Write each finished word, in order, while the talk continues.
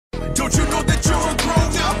Don't you know that you're a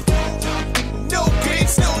grown-up? No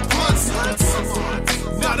games, no puns.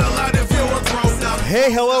 Not allowed if you're a grown-up.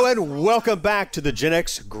 Hey, hello, and welcome back to the Gen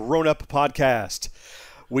X Grown Up podcast.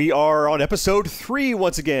 We are on episode 3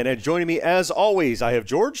 once again, and joining me as always, I have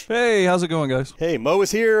George. Hey, how's it going, guys? Hey, Mo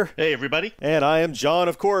is here. Hey, everybody. And I am John,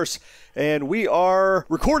 of course. And we are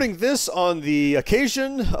recording this on the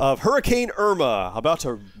occasion of Hurricane Irma, about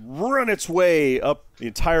to run its way up the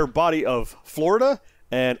entire body of Florida.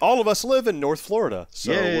 And all of us live in North Florida,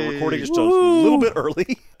 so we're recording just a little bit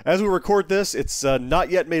early. As we record this, it's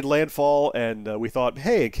not yet made landfall, and we thought,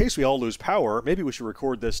 hey, in case we all lose power, maybe we should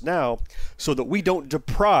record this now so that we don't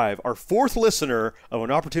deprive our 4th listener of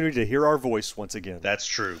an opportunity to hear our voice once again. That's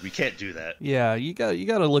true. We can't do that. Yeah, you got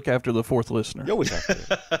to look after the 4th listener. You always have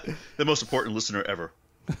to. The most important listener ever.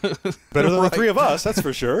 Better than the 3 of us, that's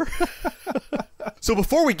for sure. So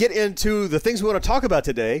before we get into the things we want to talk about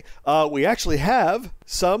today, we actually have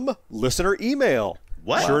some listener email.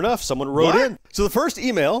 What? Sure enough, someone wrote in. So the first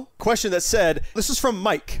email question that said, this is from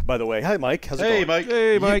Mike, by the way. Hi, Mike. How's it going? Hey, Mike.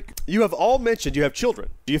 Hey, Mike. You have all mentioned you have children.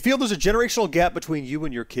 Do you feel there's a generational gap between you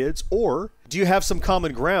and your kids, or do you have some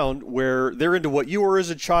common ground where they're into what you were as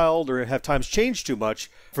a child, or have times changed too much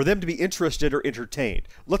for them to be interested or entertained?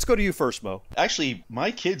 Let's go to you first, Mo. Actually, my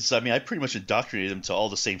kids, I pretty much indoctrinated them to all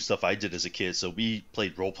the same stuff I did as a kid. So we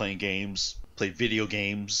played role-playing games, played video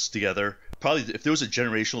games together. Probably if there was a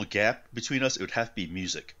generational gap between us, it would have to be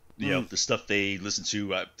music. You know, the stuff they listen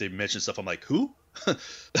to, they mention stuff, I'm like, who?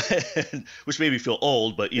 Which made me feel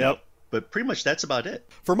old, but, you know, but pretty much that's about it.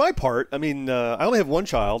 For my part, I only have one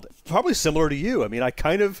child, probably similar to you. I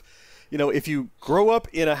kind of, if you grow up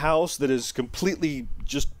in a house that is completely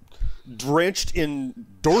just drenched in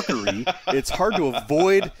dorkery, it's hard to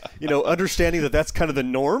avoid, understanding that that's kind of the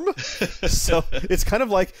norm. So it's kind of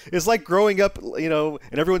like, it's like growing up, and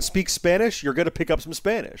everyone speaks Spanish, you're going to pick up some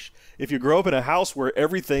Spanish. If you grow up in a house where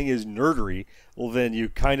everything is nerdery, well, then you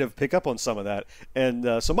kind of pick up on some of that.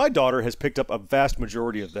 And so my daughter has picked up a vast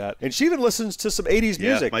majority of that. And she even listens to some 80s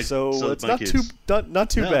music. So it's not too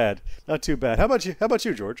bad. Not too bad. How about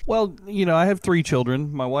you, George? Well, I have 3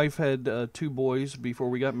 children. My wife had 2 boys before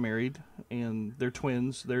we got married, and they're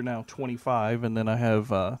twins. They're now 25. And then I have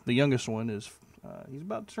the youngest one is he's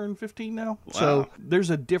about to turn 15 now. Wow. So there's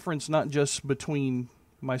a difference not just between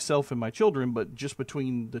myself and my children, but just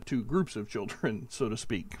between the 2 groups of children, so to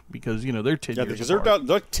speak, because they're 10 years apart.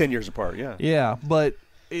 They're 10 years apart. Yeah, but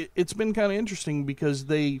it's been kind of interesting because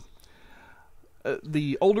the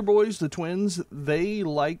older boys, the twins, they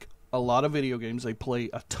like a lot of video games. They play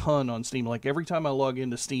a ton on Steam. Like every time I log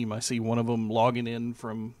into Steam, I see one of them logging in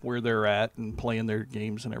from where they're at and playing their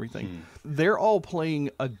games and everything. They're all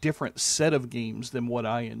playing a different set of games than what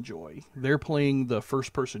I enjoy. They're playing the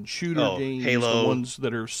first-person shooter games, Halo. the ones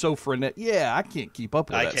that are so frenetic. Yeah, I can't keep up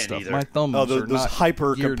with that stuff. Either. My thumbs are those not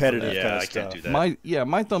hyper-competitive kind of I stuff. can't do that.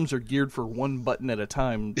 My thumbs are geared for one button at a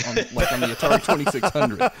time, like on the Atari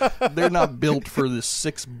 2600. They're not built for this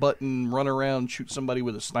 6-button run around, shoot somebody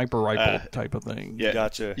with a sniper rifle type of thing. Yeah,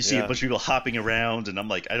 gotcha. You see a bunch of people hopping around, and I'm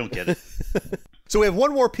like, I don't get it. So we have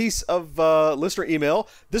one more piece of listener email.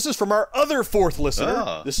 This is from our other 4th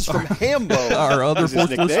listener. This is from Hambone. Our other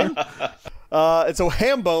 4th listener? And so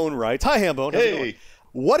Hambone writes, hi, Hambone. How's it going?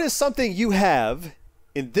 What is something you have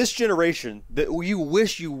in this generation that you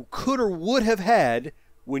wish you could or would have had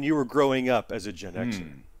when you were growing up as a Gen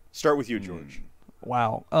Xer? Start with you, George.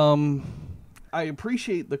 Wow. I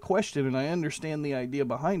appreciate the question, and I understand the idea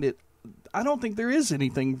behind it. I don't think there is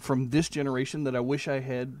anything from this generation that I wish I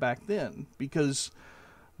had back then, because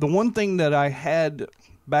the one thing that I had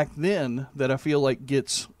back then that I feel like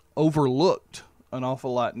gets overlooked an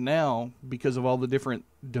awful lot now because of all the different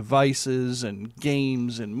devices and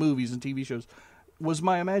games and movies and TV shows was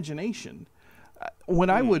my imagination. When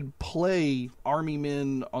I would play Army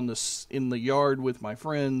Men in the yard with my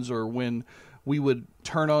friends, or when we would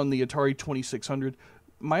turn on the Atari 2600,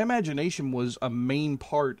 my imagination was a main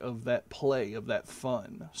part of that play, of that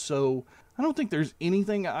fun. So I don't think there's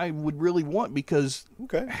anything I would really want, because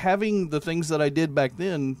having the things that I did back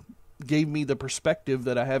then gave me the perspective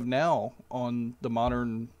that I have now on the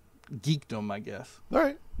modern geekdom, I guess. All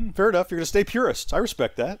right. Fair enough. You're going to stay purist. I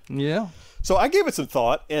respect that. Yeah. So I gave it some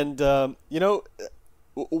thought, and,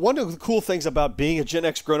 one of the cool things about being a Gen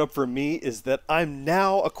X grown-up for me is that I'm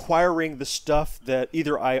now acquiring the stuff that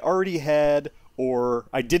either I already had or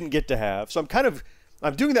I didn't get to have. So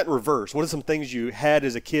I'm doing that in reverse. What are some things you had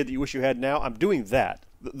as a kid that you wish you had now? I'm doing that.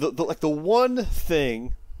 The one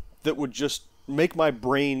thing that would just make my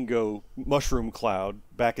brain go mushroom cloud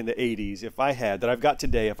back in the 80s, if I had, that I've got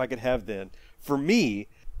today, if I could have then, for me,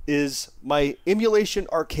 is my emulation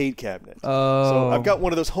arcade cabinet. So I've got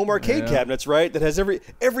one of those home arcade cabinets, right, that has every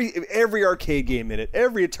arcade game in it,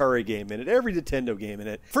 every Atari game in it, every Nintendo game in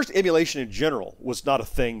it. First, emulation in general was not a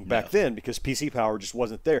thing back then because PC power just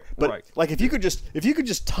wasn't there. But like if you could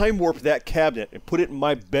just time warp that cabinet and put it in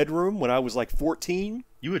my bedroom when I was like 14,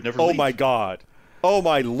 you would never Oh leave. my God. Oh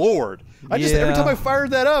my Lord. Every time I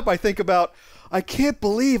fired that up, I think about, I can't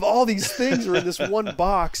believe all these things are in this one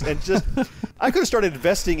box. And just, I could have started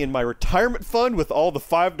investing in my retirement fund with all the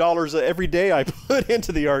 $5 every day I put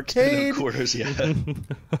into the arcade. Quarters, yeah.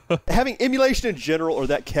 Having emulation in general or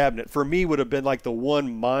that cabinet for me would have been like the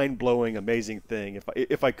one mind-blowing, amazing thing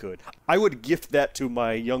if I could. I would gift that to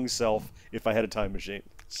my young self if I had a time machine.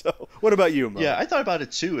 So, what about you, Mo? Yeah, I thought about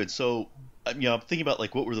it too, and so I'm thinking about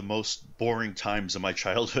like what were the most boring times of my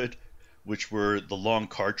childhood, which were the long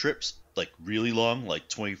car trips. Like really long, like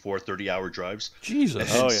 24, 30-hour drives.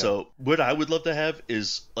 Jesus. And so what I would love to have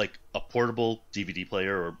is like a portable DVD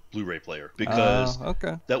player or Blu-ray player, because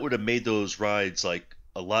that would have made those rides like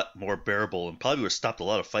a lot more bearable and probably would have stopped a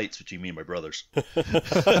lot of fights between me and my brothers.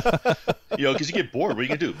 Because you get bored. What are you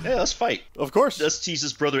going to do? Yeah, let's fight. Of course. Let's tease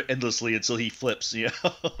his brother endlessly until he flips.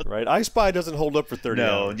 Right. I Spy doesn't hold up for 30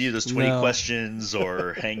 hours. No, neither does 20 Questions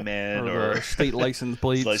or Hangman or state license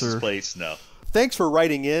plates. Plates, no. Thanks for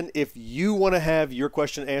writing in. If you want to have your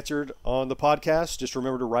question answered on the podcast, just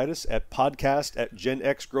remember to write us at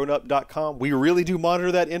podcast@GenXGrownUp.com. We really do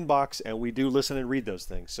monitor that inbox, and we do listen and read those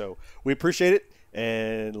things. So we appreciate it,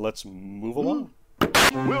 and let's move along.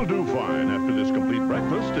 We'll do fine after this complete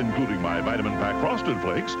breakfast, including my vitamin pack Frosted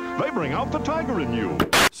Flakes. They bring out the tiger in you.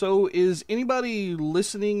 So is anybody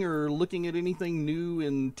listening or looking at anything new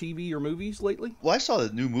in TV or movies lately? Well, I saw a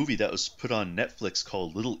new movie that was put on Netflix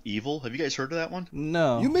called Little Evil. Have you guys heard of that one?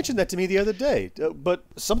 No. You mentioned that to me the other day, but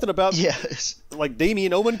something about like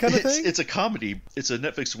Damien Omen kind of thing? It's a comedy. It's a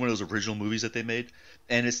Netflix, one of those original movies that they made.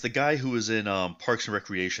 And it's the guy who was in Parks and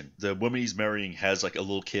Recreation. The woman he's marrying has like a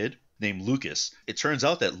little kid named Lucas. It turns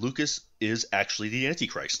out that Lucas is actually the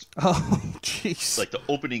Antichrist. Oh, jeez. Like the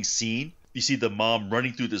opening scene, you see the mom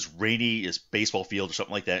running through this baseball field or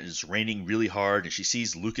something like that, and it's raining really hard, and she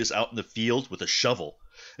sees Lucas out in the field with a shovel.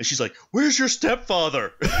 And she's like, "Where's your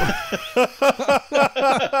stepfather?"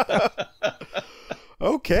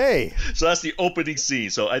 Okay. So that's the opening scene.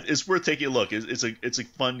 So it's worth taking a look. It's a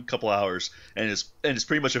fun couple hours, and it's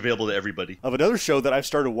pretty much available to everybody. Of another show that I've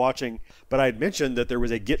started watching, but I had mentioned that there was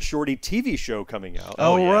a Get Shorty TV show coming out.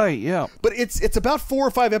 Oh yeah. Right, yeah. But it's about 4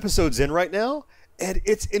 or 5 episodes in right now, and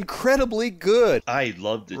it's incredibly good. I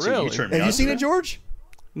loved it too. Really? You turned me Have on you seen to it, George?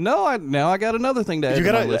 No, now I got another thing to add You to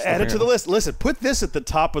my gotta list. add it to the list. Listen, put this at the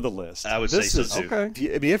top of the list. I would say so too. Okay.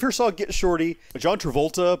 If you ever saw Get Shorty, John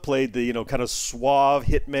Travolta played the kind of suave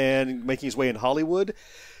hitman making his way in Hollywood.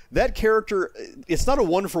 That character, it's not a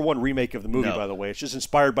one-for-one remake of the movie, by the way. It's just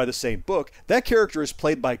inspired by the same book. That character is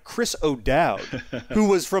played by Chris O'Dowd, who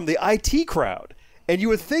was from the IT Crowd. And you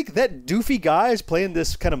would think that doofy guy is playing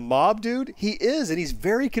this kind of mob dude. He is, and he's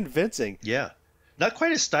very convincing. Yeah. Not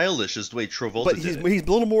quite as stylish as the way Travolta But did he's it.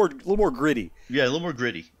 a little more gritty. Yeah, a little more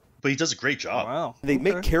gritty. But he does a great job. Wow. They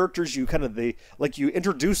make characters you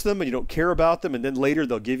introduce them and you don't care about them, and then later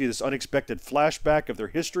they'll give you this unexpected flashback of their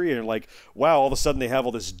history, and you're like, wow, all of a sudden they have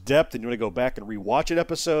all this depth, and you want to go back and rewatch an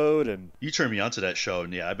episode. And You turned me onto that show,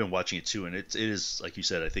 and yeah, I've been watching it too, and it is, like you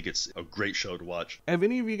said, I think it's a great show to watch. Have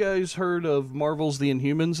any of you guys heard of Marvel's The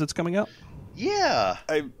Inhumans that's coming out? Yeah.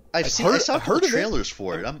 I saw a couple of trailers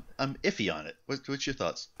for it. I'm iffy on it. What's your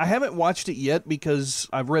thoughts? I haven't watched it yet because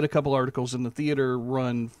I've read a couple articles in the theater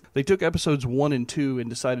run. They took episodes 1 and 2 and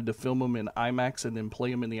decided to film them in IMAX and then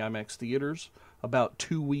play them in the IMAX theaters about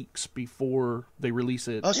 2 weeks before they release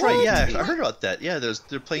it. Oh, that's right. Yeah, I heard about that. Yeah,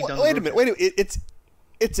 they're playing down the road. Wait a minute.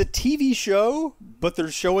 It's a TV show, but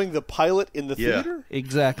they're showing the pilot in the theater?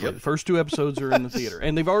 Exactly. Yep. The first 2 episodes are in the theater.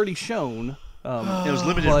 And they've already shown... it was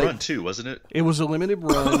limited run too, wasn't it? It was a limited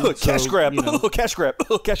run. Cash grab. Cash grab.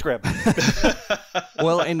 Cash grab.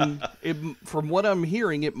 Well, and from what I'm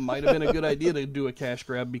hearing, it might have been a good idea to do a cash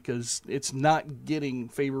grab because it's not getting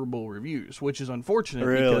favorable reviews, which is unfortunate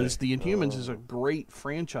because the Inhumans is a great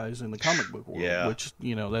franchise in the comic book world, which,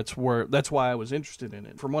 that's why I was interested in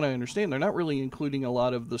it. From what I understand, they're not really including a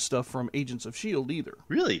lot of the stuff from Agents of S.H.I.E.L.D. either.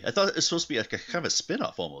 Really? I thought it was supposed to be like a kind of a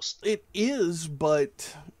spin-off almost. It is,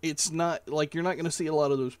 but it's not like you're not going to see a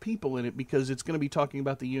lot of those people in it because it's going to be talking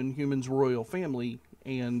about the Inhumans royal family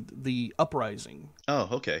and the uprising. Oh,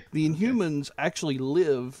 okay. The Inhumans actually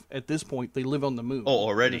live, at this point, they live on the moon. Oh,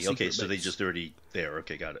 already? Okay, so they're already there.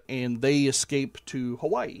 Okay, got it. And they escape to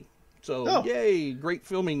Hawaii. So, yay, great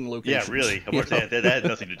filming locations. Yeah, really. That had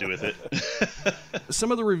nothing to do with it.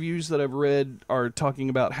 Some of the reviews that I've read are talking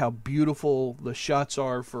about how beautiful the shots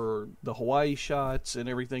are for the Hawaii shots and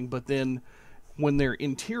everything, but then when they're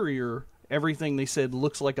interior, everything they said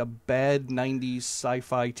looks like a bad 90s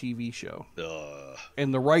sci-fi TV show.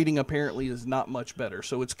 And the writing apparently is not much better.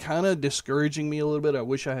 So it's kind of discouraging me a little bit. I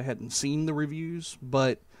wish I hadn't seen the reviews,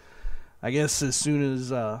 but I guess as soon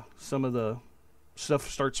as some of the stuff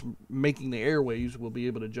starts making the airwaves, we'll be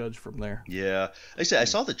able to judge from there. Yeah. Like I said, I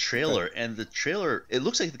saw the trailer, and the trailer, it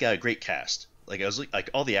looks like they got a great cast. Like, I was like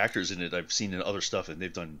all the actors in it I've seen in other stuff, and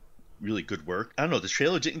they've done really good work. I don't know, the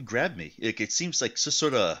trailer didn't grab me. It seems like just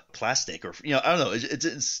sort of plastic, or I don't know. It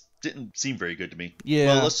didn't seem very good to me. Yeah.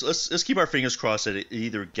 Well, let's keep our fingers crossed that it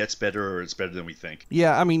either gets better or it's better than we think.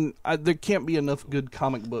 Yeah, I mean, there can't be enough good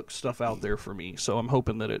comic book stuff out there for me, so I'm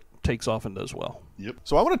hoping that it takes off and does well. Yep.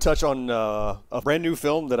 So I want to touch on a brand new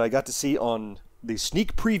film that I got to see on the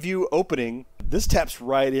sneak preview opening. This taps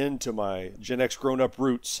right into my Gen X grown-up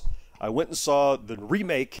roots. I went and saw the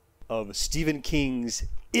remake of Stephen King's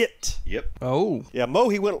It. Yep. Oh. Yeah, Mo,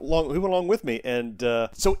 he went along with me, and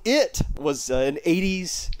so It was an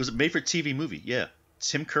 80s. It was a made-for-TV movie. Yeah.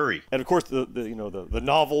 Tim Curry. And of course the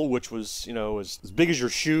novel, which was as big as your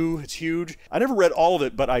shoe. It's huge. I never read all of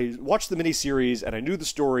it, but I watched the miniseries and I knew the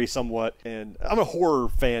story somewhat. And I'm a horror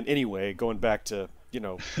fan anyway, going back to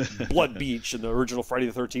Blood Beach and the original Friday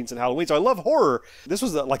the 13th and Halloween. So I love horror. This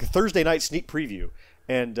was like a Thursday night sneak preview.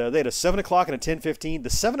 And they had a 7 o'clock and a 10:15. The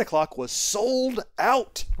 7 o'clock was sold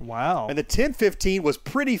out. Wow. And the 10:15 was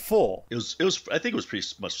pretty full. It was. I think it was pretty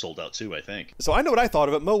much sold out too. I think. So I know what I thought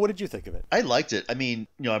of it. Mo, what did you think of it? I liked it. I mean,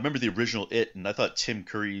 I remember the original It, and I thought Tim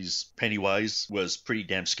Curry's Pennywise was pretty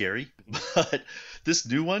damn scary. But this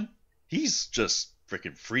new one, he's just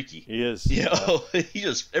freaking freaky. He is. He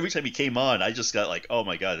just, every time he came on, I just got like, oh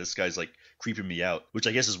my god, this guy's like creeping me out, which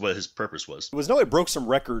I guess is what his purpose was. It broke some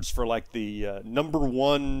records for like the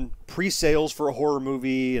 #1 pre-sales for a horror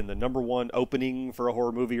movie and the #1 opening for a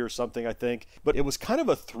horror movie or something, I think. But it was kind of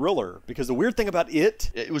a thriller, because the weird thing about it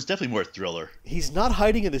was definitely more a thriller. He's not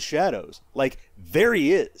hiding in the shadows. Like, there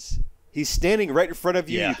he is. He's standing right in front of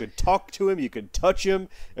you. Yeah. You could talk to him. You could touch him.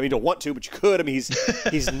 I mean, you don't want to, but you could. I mean,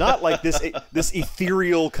 he's not like this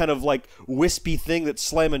ethereal kind of like wispy thing that's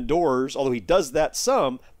slamming doors, although he does that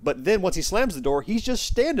some. But then once he slams the door, he's just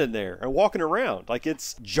standing there and walking around. Like,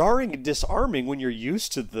 it's jarring and disarming when you're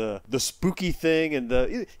used to the spooky thing.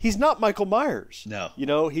 And he's not Michael Myers. No.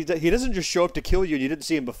 He doesn't just show up to kill you and you didn't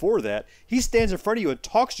see him before that. He stands in front of you and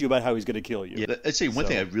talks to you about how he's going to kill you. Yeah, I'd say one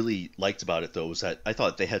thing I really liked about it, though, was that I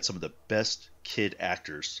thought they had some of the best kid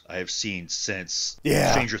actors I have seen since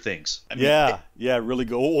Stranger Things. I mean, really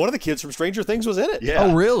good. One of the kids from Stranger Things was in it. Yeah.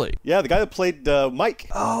 Oh, really? Yeah, the guy that played Mike.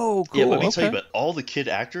 Oh, cool. Yeah, but let me tell you, but all the kid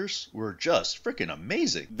actors were just freaking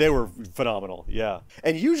amazing. They were phenomenal, yeah.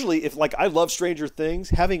 And usually, if like I love Stranger Things,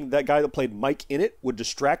 having that guy that played Mike in it would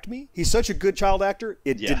distract me. He's such a good child actor,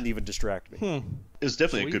 it didn't even distract me. It was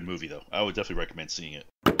definitely a good movie, though. I would definitely recommend seeing it.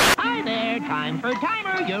 Hi there, time for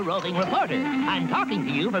Timer, your roving reporter. I'm talking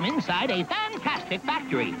to you from inside a fantastic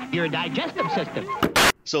factory, your digestive system.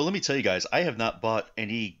 So let me tell you guys, I have not bought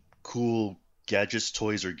any cool gadgets,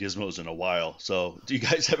 toys, or gizmos in a while. So do you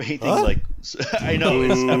guys have anything like... I know,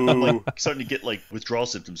 I'm like starting to get like withdrawal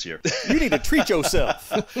symptoms here. You need to treat yourself.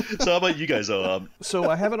 So how about you guys? So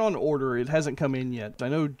I have it on order. It hasn't come in yet. I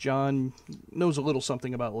know John knows a little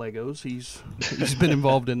something about Legos. He's been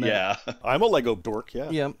involved in that. Yeah. I'm a Lego dork, yeah.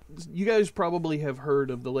 Yeah. You guys probably have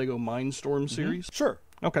heard of the Lego Mindstorm series. Sure.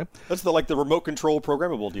 Okay. That's the remote control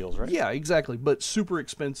programmable deals, right? Yeah, exactly. But super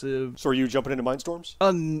expensive. So are you jumping into Mindstorms?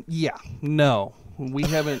 Yeah. No. We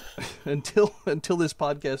haven't until this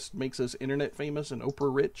podcast makes us internet famous and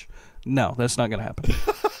Oprah rich. No, that's not going to happen.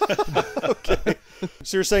 Okay.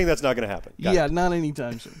 So you're saying that's not going to happen? Yeah, not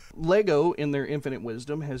anytime soon. Lego, in their infinite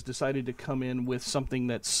wisdom, has decided to come in with something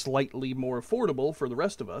that's slightly more affordable for the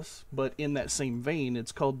rest of us, but in that same vein,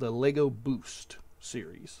 it's called the Lego Boost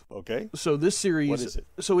series. Okay. So this series, what is it?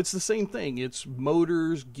 So it's the same thing. It's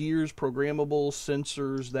motors, gears, programmable,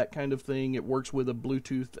 sensors, that kind of thing. It works with a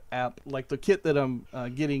Bluetooth app. Like the kit that I'm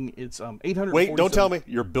getting, it's 847. Wait, don't tell me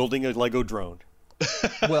you're building a Lego drone.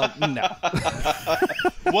 Well, no.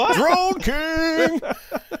 What? Drone King!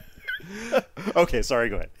 Okay, sorry,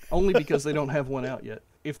 go ahead. Only because they don't have one out yet.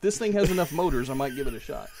 If this thing has enough motors, I might give it a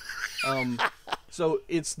shot. So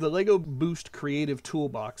it's the Lego Boost Creative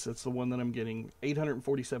Toolbox. That's the one that I'm getting.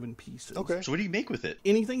 847 pieces. Okay. So what do you make with it?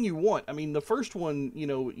 Anything you want. I mean, the first one,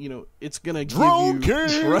 it's gonna Drone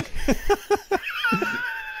give you. King! Right?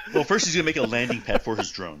 Well, first he's going to make a landing pad for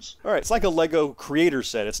his drones. All right, it's like a Lego creator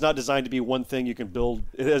set. It's not designed to be one thing you can build.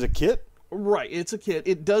 It has a kit? Right, it's a kit.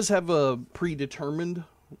 It does have a predetermined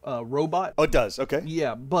robot. Oh, it does. Okay.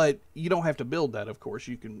 Yeah, but you don't have to build that, of course.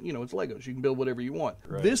 You can, it's Legos. You can build whatever you want.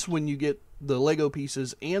 Right. This one, you get the Lego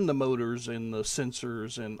pieces and the motors and the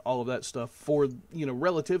sensors and all of that stuff for,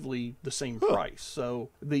 relatively the same price. So,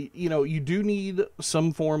 you do need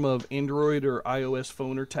some form of Android or iOS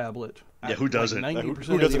phone or tablet. Yeah, who doesn't? Like 90% Who of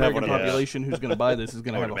the doesn't have American one of those? population who's going to buy this is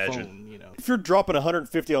going to I have would a imagine. phone, If you're dropping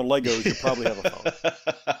 150 on Legos, you probably have a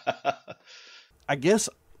phone. I guess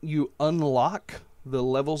you unlock the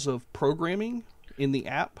levels of programming in the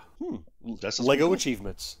app. That's Lego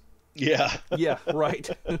achievements. Yeah. Yeah, right.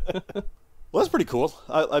 Well, that's pretty cool.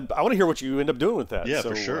 I want to hear what you end up doing with that. Yeah, So,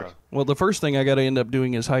 for sure. Well, the first thing I got to end up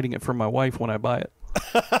doing is hiding it from my wife when I buy it.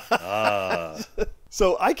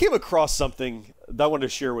 So I came across something that I wanted to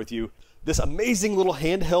share with you. This amazing little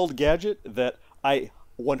handheld gadget that I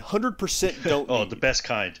 100% don't Oh, need. the best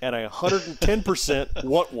kind. And I 110%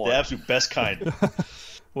 want one. The absolute best kind.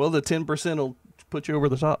 Well, the 10% will put you over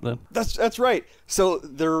the top then. That's right. So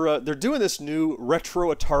they're doing this new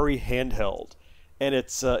retro Atari handheld, and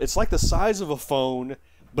it's like the size of a phone,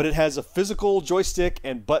 but it has a physical joystick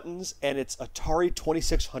and buttons, and it's Atari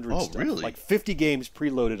 2600 Oh, stuff. really? Like 50 games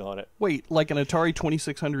preloaded on it. Wait, like an Atari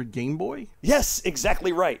 2600 Game Boy? Yes,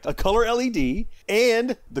 exactly right. A color LED,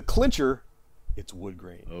 and the clincher, it's wood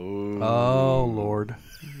grain. Oh, Lord.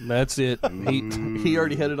 That's it. He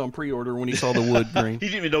already had it on pre-order when he saw the wood grain. He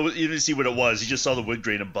didn't even know. He didn't see what it was. He just saw the wood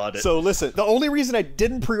grain and bought it. So listen, the only reason I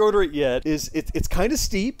didn't pre-order it yet is it's kind of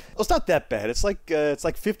steep. Well, it's not that bad. It's like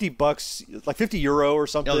 $50, like €50 or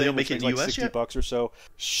something. Oh, they don't which make it is in like US $60 yet? or so.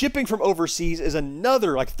 Shipping from overseas is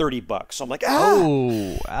another like $30. So I'm like,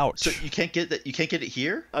 Oh, ouch. So you can't get that. You can't get it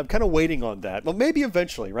here. I'm kind of waiting on that. Well, maybe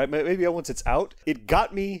eventually, right? Maybe once it's out. It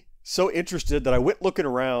got me so interested that I went looking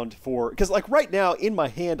around for, because like right now in my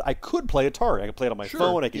hand I could play Atari. I can play it on my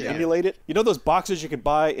phone. I can emulate it. You know those boxes you can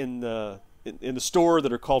buy in the store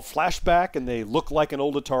that are called Flashback, and they look like an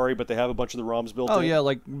old Atari, but they have a bunch of the ROMs built in. Oh, yeah,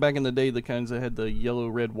 like back in the day, the kinds that had the yellow,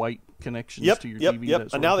 red, white connections Yep, to your yep, TV. yep.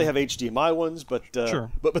 that sort And of now they thing. have HDMI ones, but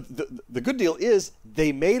Sure. but the good deal is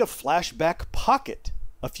they made a Flashback Pocket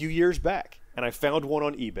a few years back, and I found one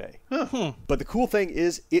on eBay. But the cool thing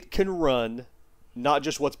is it can run not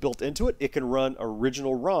just what's built into it, it can run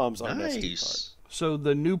original ROMs on an SD card. Nice. So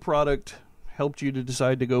the new product helped you to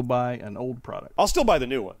decide to go buy an old product. I'll still buy the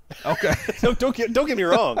new one. Okay. Don't get me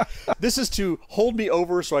wrong. This is to hold me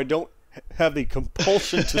over so I don't have the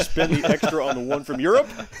compulsion to spend the extra on the one from Europe.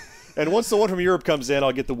 And once the one from Europe comes in,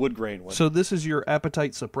 I'll get the wood grain one. So this is your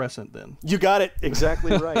appetite suppressant then? You got it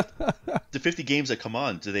exactly right. The 50 games that come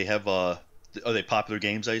on, do they have? Are they popular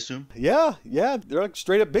games? I assume. Yeah, they're like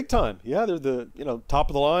straight up big time. Yeah, they're the top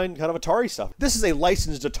of the line kind of Atari stuff. This is a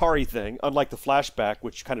licensed Atari thing, unlike the Flashback,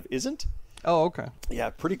 which kind of isn't. Oh, okay. Yeah,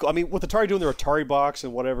 pretty cool. I mean, with Atari doing their Atari box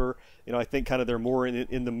and whatever, I think kind of they're more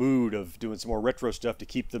in the mood of doing some more retro stuff to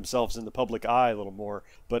keep themselves in the public eye a little more.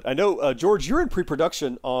 But I know, George, you're in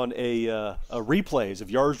pre-production on a replays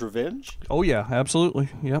of Yar's Revenge. Oh, yeah, absolutely.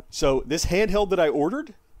 Yep. So this handheld that I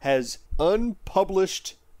ordered has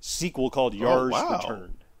unpublished sequel called Yar's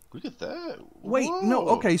Return. Look at that. Wait, no,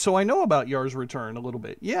 okay, so I know about Yar's Return a little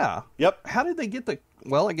bit. Yeah. Yep. How did they get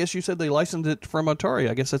well, I guess you said they licensed it from Atari.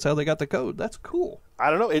 I guess that's how they got the code. That's cool. I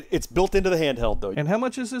don't know. It's built into the handheld, though. And how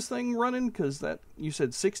much is this thing running? Because you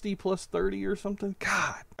said 60 plus 30 or something?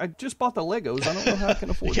 God, I just bought the Legos. I don't know how I can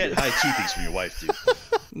You afford can't this. hide two things from your wife, dude.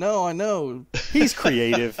 No, I know. He's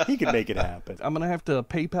creative. He can make it happen. I'm going to have to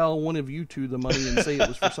PayPal one of you two the money and say it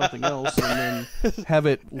was for something else and then have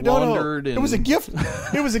it laundered. No. And... It was a gift.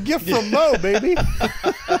 It was a gift from Mo, baby.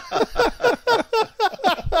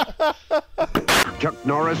 Chuck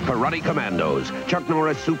Norris Karate Commandos. Chuck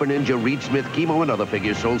Norris Super Ninja Reed Smith Chemo and other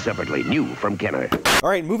figures sold separately. New from Kenner. All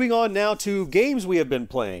right, moving on now to games we have been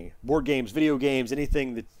playing. Board games, video games,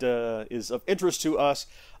 anything that is of interest to us.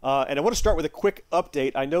 And I want to start with a quick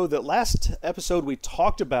update. I know that last episode we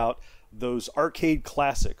talked about those arcade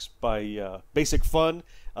classics by Basic Fun.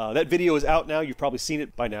 That video is out now. You've probably seen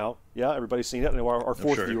it by now. Yeah, everybody's seen it. I know our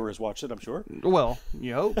fourth viewer has watched it, I'm sure. Well,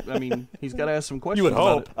 you hope. I mean, he's got to ask some questions You would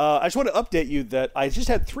about hope. it. I just want to update you that I just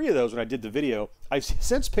had 3 of those when I did the video. I've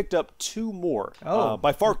since picked up 2 more.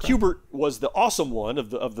 By far, Q*bert was the awesome one of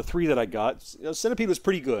the 3 that I got. Centipede was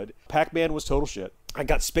pretty good. Pac-Man was total shit. I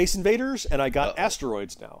got Space Invaders and I got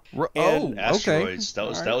Asteroids now. And Asteroids.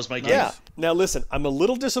 Okay. That was my game. yeah. Now listen, I'm a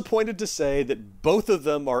little disappointed to say that both of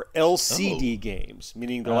them are LCD games,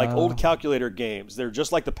 meaning they're like old calculator games. They're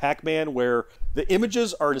just like the Pac-Man where the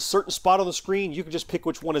images are in a certain spot on the screen. You can just pick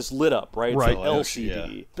which one is lit up, right? Right. It's like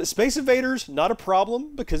LCD. But Space Invaders, not a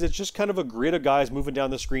problem because it's just kind of a grid of guys moving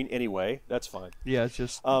down the screen anyway. That's fine. Yeah, it's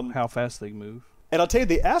just how fast they move. And I'll tell you,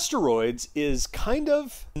 the Asteroids is kind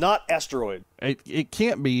of not asteroid. It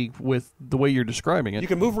can't be with the way you're describing it. You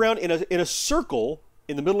can move around in a circle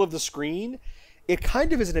in the middle of the screen. It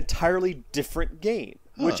kind of is an entirely different game,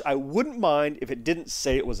 which I wouldn't mind if it didn't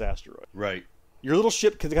say it was asteroid. Right. Your little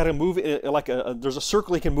ship can got to move in there's a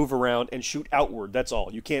circle it can move around and shoot outward. That's all.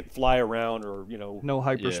 You can't fly around or no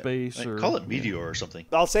hyperspace or Call it Meteor or something.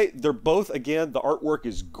 I'll say they're both, again, the artwork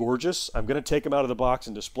is gorgeous. I'm going to take them out of the box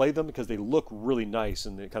and display them because they look really nice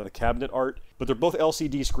in the kind of the cabinet art. But they're both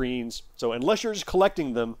LCD screens. So unless you're just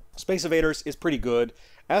collecting them, Space Invaders is pretty good.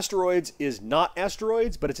 Asteroids is not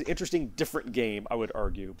Asteroids, but it's an interesting, different game, I would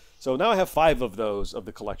argue. So now I have 5 of those of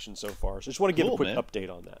the collection so far. So just want to give a quick update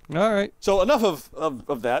on that. All right. So enough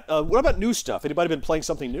of that. What about new stuff? Anybody been playing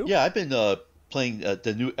something new? Yeah, I've been playing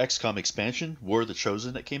the new XCOM expansion, War of the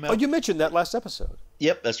Chosen, that came out. Oh, you mentioned that last episode.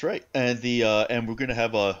 Yep, that's right. And and we're gonna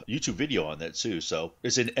have a YouTube video on that too. So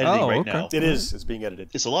it's in editing right now. It is. It's being edited.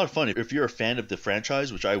 It's a lot of fun. If you're a fan of the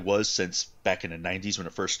franchise, which I was since back in the 90s when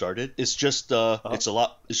it first started, it's just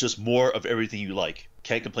it's just more of everything you like.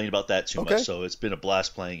 Can't complain about that too much. So it's been a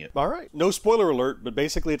blast playing it. All right. No spoiler alert, but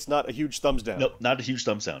basically it's not a huge thumbs down. Nope, not a huge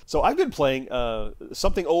thumbs down. So I've been playing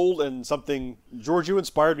something old and something. George, you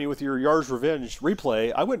inspired me with your Yar's Revenge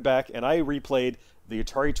replay. I went back and I replayed the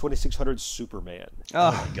Atari 2600 Superman.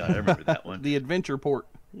 Oh my god, I remember that one. The adventure port.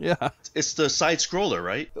 Yeah. It's the side scroller,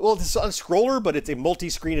 right? Well, it's a scroller, but it's a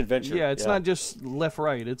multi-screen adventure. Yeah, it's not just left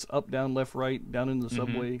right. It's up, down, left, right, down into the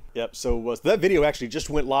subway. Yep. So that video actually just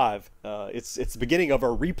went live. It's the beginning of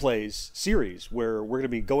our replays series where we're going to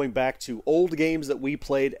be going back to old games that we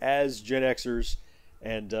played as Gen Xers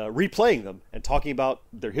and replaying them and talking about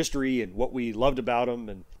their history and what we loved about them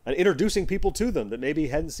and introducing people to them that maybe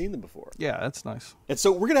hadn't seen them before. Yeah, that's nice. And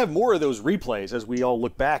so we're going to have more of those replays as we all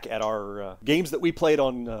look back at our games that we played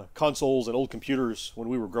on consoles and old computers when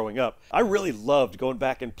we were growing up. I really loved going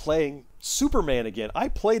back and playing Superman again. I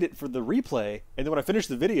played it for the replay, and then when I finished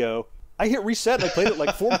the video, I hit reset and I played it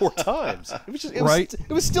like 4 more times.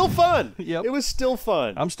 It was still fun. Yep. It was still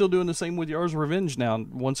fun. I'm still doing the same with Yar's Revenge now.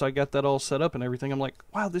 Once I got that all set up and everything, I'm like,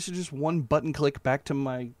 wow, this is just one button click back to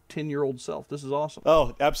my 10-year-old self. This is awesome.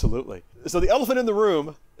 Oh, absolutely. So the elephant in the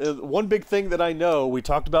room, one big thing that I know we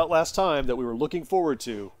talked about last time that we were looking forward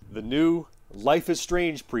to, the new Life is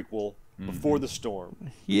Strange prequel, Before the Storm.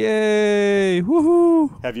 Yay!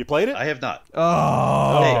 Woohoo! Have you played it? I have not.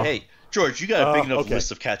 Oh. Hey, George, you got a big enough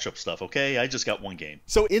list of catch-up stuff, okay? I just got one game.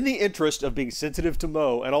 So in the interest of being sensitive to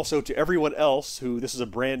Mo and also to everyone else who this is a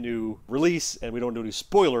brand new release and we don't do any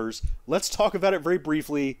spoilers, let's talk about it very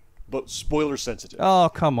briefly, but spoiler sensitive.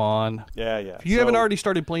 Oh, come on. Yeah. If you haven't already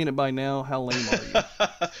started playing it by now, how lame are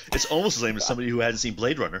you? It's almost as lame as somebody who hadn't seen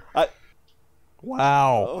Blade Runner.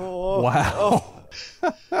 Wow. Wow.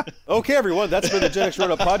 Okay, everyone, that's been the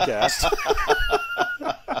GenXGrownUp podcast.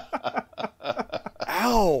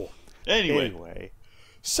 Ow. Anyway,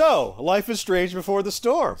 so Life is Strange Before the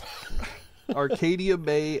Storm. Arcadia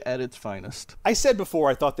Bay at its finest. I said before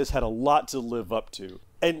I thought this had a lot to live up to,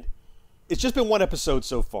 and it's just been one episode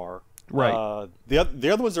so far. Right. The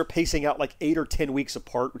other ones are pacing out like 8 or 10 weeks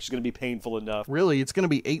apart, which is going to be painful enough. Really, it's going to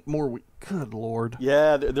be 8 more weeks. Good Lord.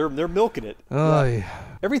 Yeah, they're milking it. Yeah.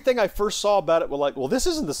 Everything I first saw about it were like, well, this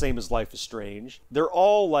isn't the same as Life is Strange. They're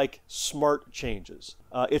all like smart changes.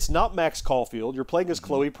 It's not Max Caulfield. You're playing as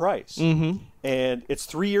Chloe Price. Mm-hmm. And it's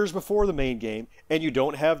 3 years before the main game, and you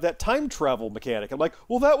don't have that time travel mechanic. I'm like,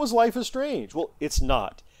 well, that was Life is Strange. Well, it's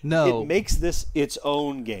not. No. It makes this its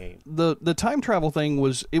own game. The time travel thing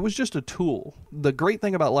was just a tool. The great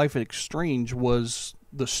thing about Life is Strange was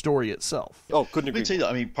the story itself. Oh, couldn't agree. Let me tell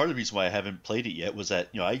you, I mean, part of the reason why I haven't played it yet was that,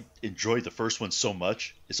 I enjoyed the first one so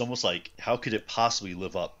much. It's almost like, how could it possibly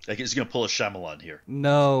live up? Like, it's going to pull a Shyamalan here.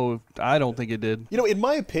 No, I don't think it did. In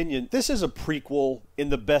my opinion, this is a prequel in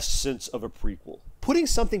the best sense of a prequel. Putting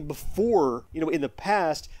something before, in the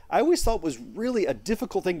past, I always thought was really a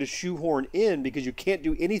difficult thing to shoehorn in because you can't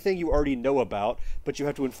do anything you already know about, but you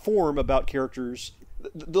have to inform about characters.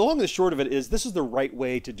 The long and the short of it is this is the right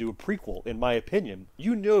way to do a prequel, in my opinion.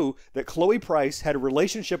 You knew that Chloe Price had a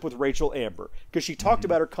relationship with Rachel Amber because she talked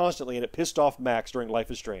about her constantly and it pissed off Max during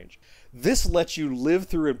Life is Strange. This lets you live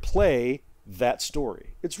through and play that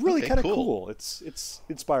story. It's really kind of cool. It's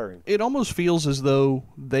inspiring. It almost feels as though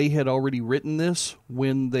they had already written this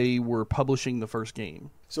when they were publishing the first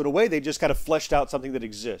game. So in a way, they just kind of fleshed out something that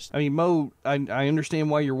exists. I mean, Mo, I understand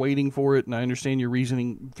why you're waiting for it, and I understand your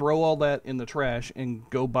reasoning. Throw all that in the trash and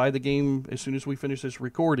go buy the game as soon as we finish this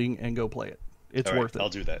recording and go play it. It's worth it. I'll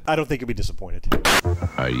do that. I don't think you'll be disappointed.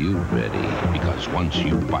 Are you ready? Because once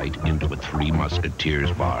you bite into a Three Musketeers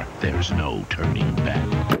bar, there's no turning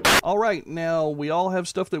back. All right, now we all have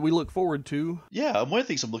stuff that we look forward to. Yeah, one of the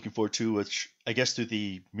things I'm looking forward to, which I guess through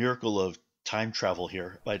the miracle of time travel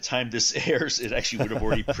here, by the time this airs, it actually would have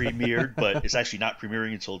already premiered, but it's actually not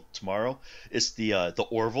premiering until tomorrow. It's the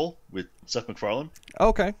Orville with Seth MacFarlane.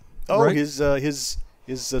 Okay. Oh, right. his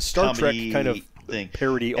Star Trek Comedy kind of thing.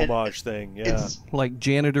 parody homage thing. Yeah. Like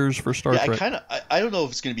janitors for Star Trek. I don't know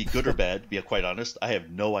if it's going to be good or bad, to be quite honest. I have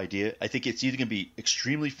no idea. I think it's either going to be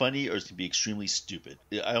extremely funny or it's going to be extremely stupid.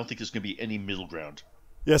 I don't think there's going to be any middle ground.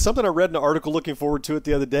 Yeah, something I read in an article looking forward to it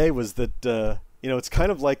the other day was that, it's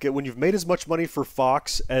kind of like when you've made as much money for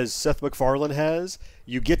Fox as Seth MacFarlane has,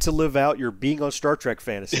 you get to live out your being on Star Trek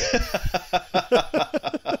fantasy.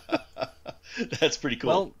 That's pretty cool.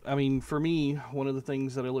 Well, I mean, for me, one of the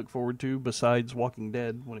things that I look forward to, besides Walking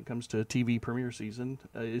Dead, when it comes to TV premiere season,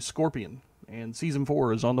 is Scorpion, and season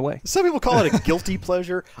 4 is on the way. Some people call it a guilty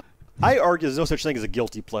pleasure. I argue there's no such thing as a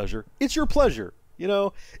guilty pleasure. It's your pleasure.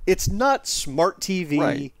 It's not smart TV.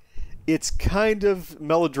 Right. It's kind of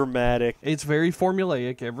melodramatic. It's very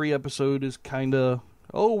formulaic. Every episode is kind of,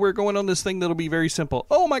 oh, we're going on this thing that'll be very simple.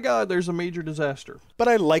 Oh my God, there's a major disaster. But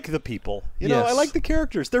I like the people. Yes. I like the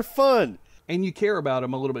characters. They're fun. And you care about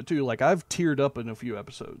them a little bit too. Like, I've teared up in a few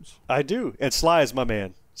episodes. I do. And Sly is my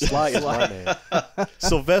man. Sly is my man.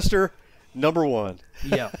 Sylvester, number one.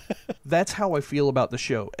 Yeah. That's how I feel about the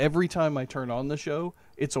show. Every time I turn on the show,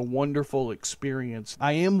 it's a wonderful experience.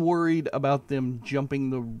 I am worried about them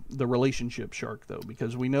jumping the relationship shark, though,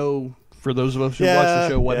 because we know, for those of us who watch the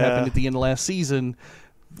show, what happened at the end of last season.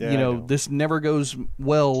 Yeah, this never goes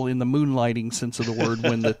well in the moonlighting sense of the word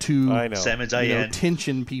when the two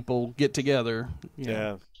tension people get together.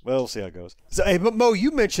 Yeah. Well, we'll see how it goes. So, hey, but Mo, you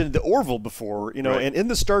mentioned the Orville before, right. And in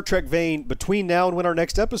the Star Trek vein, between now and when our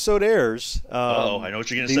next episode airs, I know what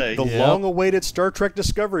you're going to say. The long-awaited Star Trek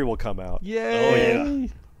Discovery will come out. Yay! Oh, yeah.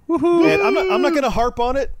 Woohoo! And I'm not going to harp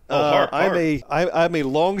on it. Harp. I'm a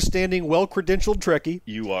long-standing, well-credentialed Trekkie.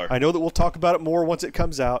 You are. I know that we'll talk about it more once it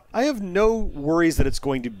comes out. I have no worries that it's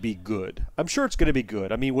going to be good. I'm sure it's going to be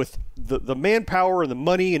good. I mean, with the manpower and the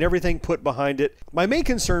money and everything put behind it, my main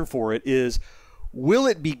concern for it is, will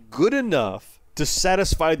it be good enough to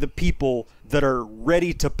satisfy the people that are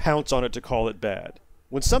ready to pounce on it to call it bad?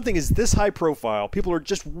 When something is this high profile, people are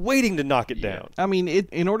just waiting to knock it down. I mean,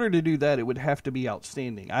 in order to do that, it would have to be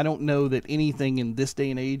outstanding. I don't know that anything in this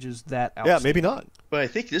day and age is that outstanding. Yeah, maybe not. But I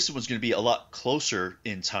think this one's going to be a lot closer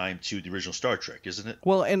in time to the original Star Trek, isn't it?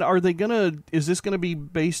 Well, and is this going to be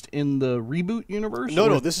based in the reboot universe?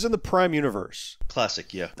 No, this is in the Prime universe.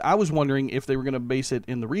 Classic, yeah. I was wondering if they were going to base it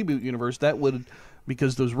in the reboot universe. That would,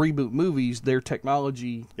 because those reboot movies, their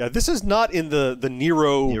technology... Yeah, this is not in the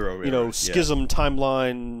Nero schism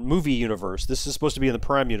timeline movie universe. This is supposed to be in the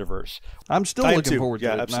Prime universe. I'm still looking forward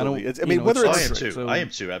to it. Absolutely. I am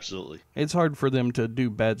too, absolutely. It's hard for them to do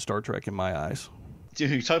bad Star Trek in my eyes. Dude,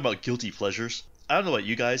 you're talking about guilty pleasures. I don't know about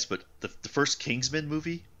you guys, but the first Kingsman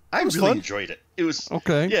movie, I really fun. enjoyed it. It was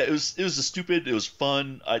okay. Yeah, it was stupid. It was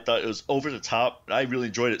fun. I thought it was over the top. I really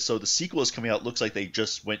enjoyed it. So the sequel is coming out. Looks like they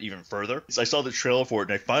just went even further. So I saw the trailer for it,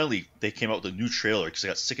 and they came out with a new trailer because I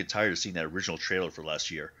got sick and tired of seeing that original trailer for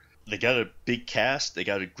last year. They got a big cast. They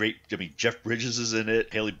got Jeff Bridges is in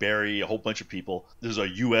it, Halle Berry, a whole bunch of people. There's a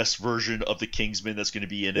U.S. version of the Kingsman that's going to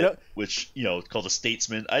be in it, which, called The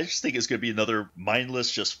Statesman. I just think it's going to be another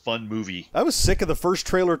mindless, just fun movie. I was sick of the first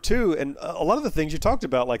trailer, too, and a lot of the things you talked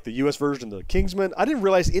about, like the U.S. version of the Kingsman, I didn't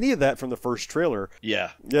realize any of that from the first trailer.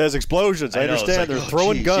 Yeah. Yeah, there's explosions. I understand. They're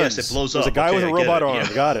throwing guns. Yes, it blows There's up. a guy with a robot arm.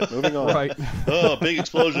 Yeah. Got it. Moving on. Right. Oh, big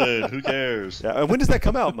explosion. Who cares? Yeah. When does that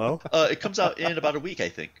come out, Mo? It comes out in about a week, I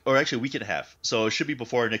think. Or actually a week and a half. So it should be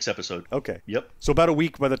before our next episode. Okay. Yep. So about a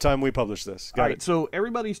week by the time we publish this. Got it. So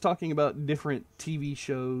everybody's talking about different TV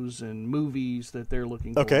shows and movies that they're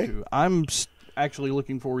looking forward to. I'm actually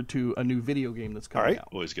looking forward to a new video game that's coming out.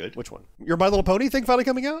 Always good. Which one? Your My Little Pony thing finally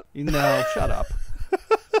coming out? No, shut up.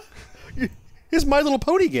 His My Little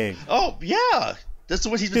Pony game. Oh, yeah. That's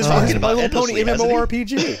what he's been talking about. My Little Pony endlessly,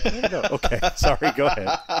 MMORPG. There you go. Okay. Sorry. Go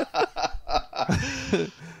ahead.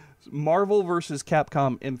 Marvel vs.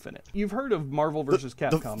 Capcom Infinite. You've heard of Marvel vs.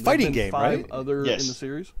 Capcom. The fighting game, right? 5 other in the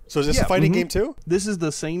series. So is this a fighting game too? This is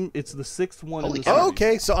the same. It's the 6th one in the series. Oh,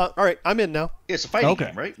 okay. So, all right. I'm in now. It's a fighting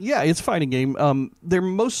game, right? Yeah, it's a fighting game. They're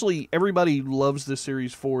mostly, everybody loves this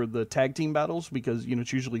series for the tag team battles because,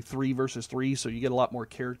 it's usually 3 versus 3, so you get a lot more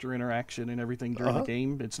character interaction and everything during the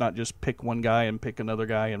game. It's not just pick one guy and pick another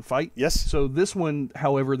guy and fight. Yes. So this one,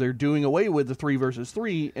 however, they're doing away with the 3 versus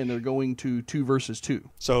 3 and they're going to 2 versus 2.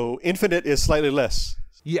 So Infinite is slightly less.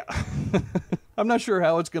 Yeah. I'm not sure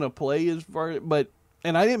how it's going to play as far,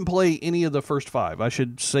 and I didn't play any of the first 5. I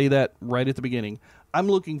should say that right at the beginning. I'm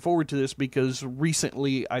looking forward to this because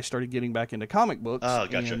recently I started getting back into comic books. Oh,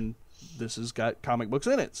 gotcha. And this has got comic books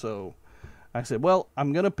in it. So I said, well,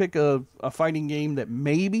 I'm going to pick a fighting game that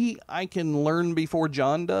maybe I can learn before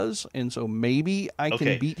John does. And so maybe I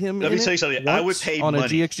can beat him. Let me tell you something. I would pay on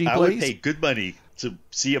money. A GXG I Plays. would pay good money to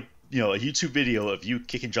see a YouTube video of you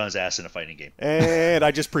kicking John's ass in a fighting game. And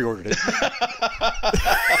I just pre-ordered it.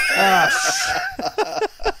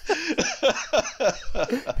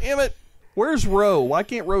 Damn it. Where's Ro? Why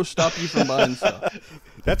can't Ro stop you from buying stuff?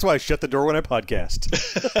 That's why I shut the door when I podcast.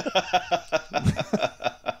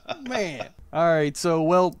 Man. All right,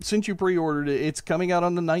 so, since you pre-ordered it, it's coming out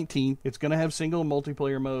on the 19th. It's going to have single and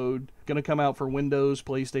multiplayer mode. Going to come out for Windows,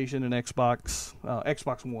 PlayStation, and Xbox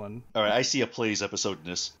One. All right, I see a Plays episode in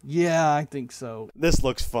this. Yeah, I think so. This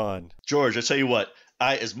looks fun. George, I tell you what,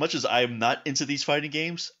 as much as I am not into these fighting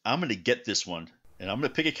games, I'm going to get this one. And I'm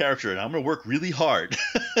going to pick a character, and I'm going to work really hard.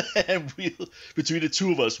 And between the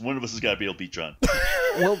two of us, one of us has got to be able to beat John.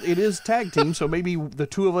 Well, it is tag team, so maybe the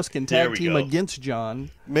two of us can tag team go. against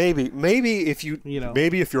John. Maybe if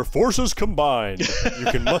maybe if your forces combined, you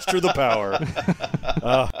can muster the power.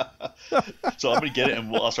 So I'm going to get it,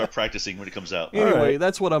 and I'll start practicing when it comes out. Anyway,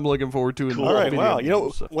 that's what I'm looking forward to. All right, wow.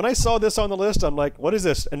 When I saw this on the list, I'm like, what is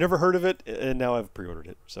this? I never heard of it, and now I've pre-ordered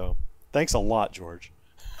it. So thanks a lot, George.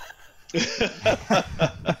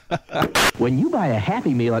 When you buy a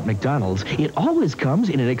Happy Meal at McDonald's, it always comes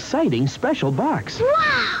in an exciting special box.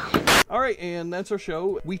 Wow! All right, and that's our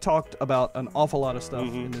show. We talked about an awful lot of stuff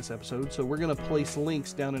in this episode, so we're going to place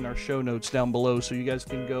links down in our show notes down below so you guys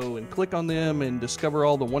can go and click on them and discover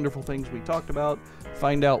all the wonderful things we talked about,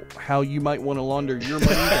 find out how you might want to launder your money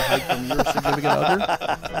to hide from your significant other.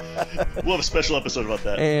 We'll have a special episode about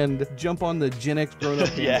that. And jump on the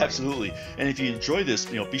GenXGrownUp. Yeah, absolutely. And if you enjoy this,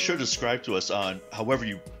 be sure to subscribe to us on however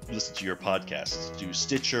you listen to your podcasts. Do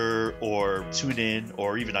Stitcher or TuneIn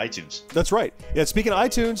or even iTunes. That's right. Yeah, speaking of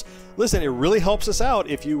iTunes, listen, it really helps us out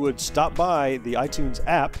if you would stop by the iTunes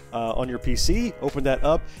app on your PC, open that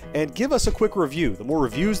up, and give us a quick review. The more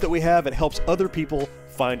reviews that we have, it helps other people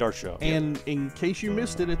find our show. And in case you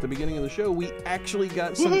missed it at the beginning of the show, we actually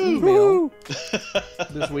got some email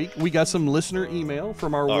this week. We got some listener email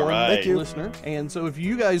from our listener. And so if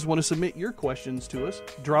you guys want to submit your questions to us,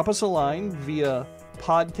 drop us a line via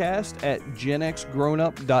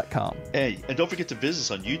podcast@genxgrownup.com. Hey, and don't forget to visit us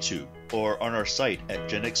on YouTube or on our site at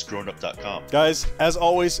genxgrownup.com. Guys, as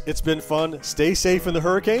always, it's been fun. Stay safe in the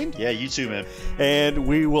hurricane. Yeah, you too, man. And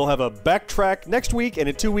we will have a backtrack next week, and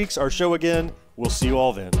in 2 weeks, our show again. We'll see you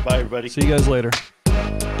all then. Bye, everybody. See you guys later.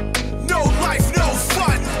 No life, no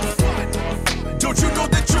fun. Don't you know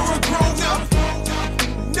that you're a grown-up?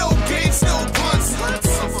 No games, no puns.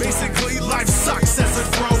 Basically, life sucks as a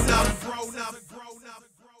grown-up.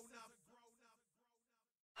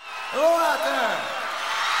 Hello out there.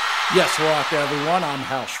 Yes, hello out there, everyone. I'm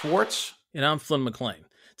Hal Schwartz. And I'm Flynn McLean.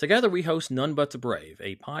 Together we host None But the Brave,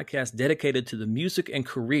 a podcast dedicated to the music and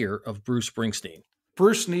career of Bruce Springsteen.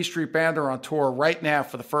 Bruce and E Street Band are on tour right now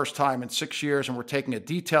for the first time in 6 years, and we're taking a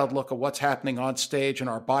detailed look at what's happening on stage in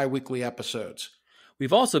our bi-weekly episodes.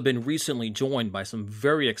 We've also been recently joined by some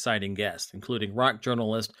very exciting guests, including rock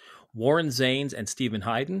journalist Warren Zanes and Stephen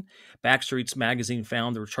Hayden, Backstreet's Magazine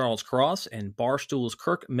founder Charles Cross, and Barstool's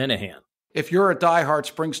Kirk Minahan. If you're a diehard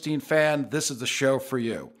Springsteen fan, this is the show for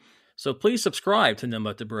you. So please subscribe to None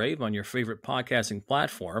But the Brave on your favorite podcasting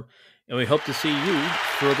platform, and we hope to see you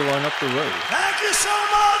further on up the road. Thank you so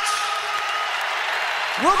much.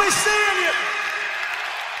 We'll be seeing you.